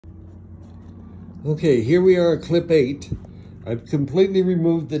Okay, here we are at clip 8. I've completely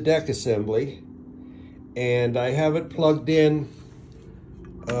removed the deck assembly and I have it plugged in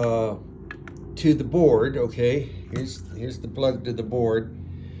to the board. Okay, here's the plug to the board,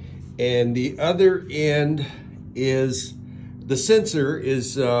 and the other end is the sensor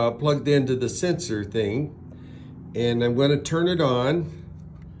is plugged into the sensor thing, and I'm going to turn it on.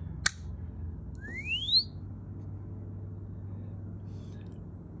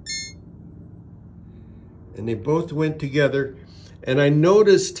 And they both went together, and I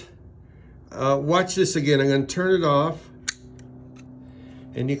noticed, watch this again, I'm going to turn it off,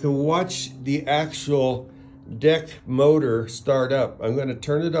 and you can watch the actual deck motor start up. I'm going to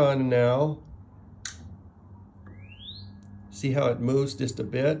turn it on now. See how it moves just a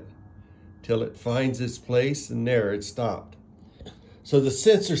bit till it finds its place, and there it stopped. So the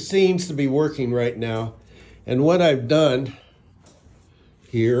sensor seems to be working right now, and what I've done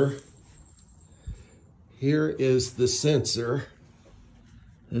here is the sensor.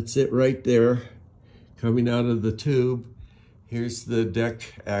 That's it right there, coming out of the tube. Here's the deck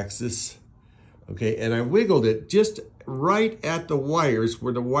axis. Okay, and I wiggled it just right at the wires,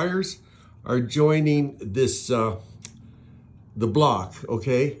 where the wires are joining this, the block,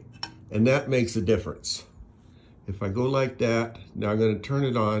 okay? And that makes a difference. If I go like that, now I'm gonna turn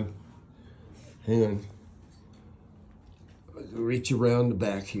it on. Hang on. Reach around the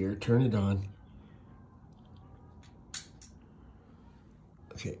back here, turn it on.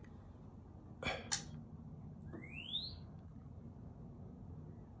 Okay.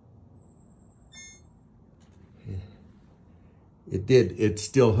 It did, it's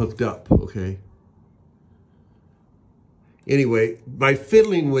still hooked up, okay? Anyway, by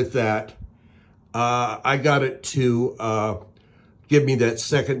fiddling with that, I got it to give me that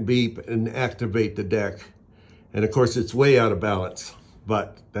second beep and activate the deck. And of course, it's way out of balance,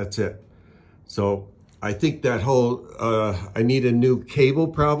 but that's it. So I think that whole, I need a new cable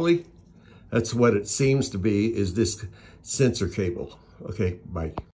probably. That's what it seems to be, is this sensor cable. Okay, bye.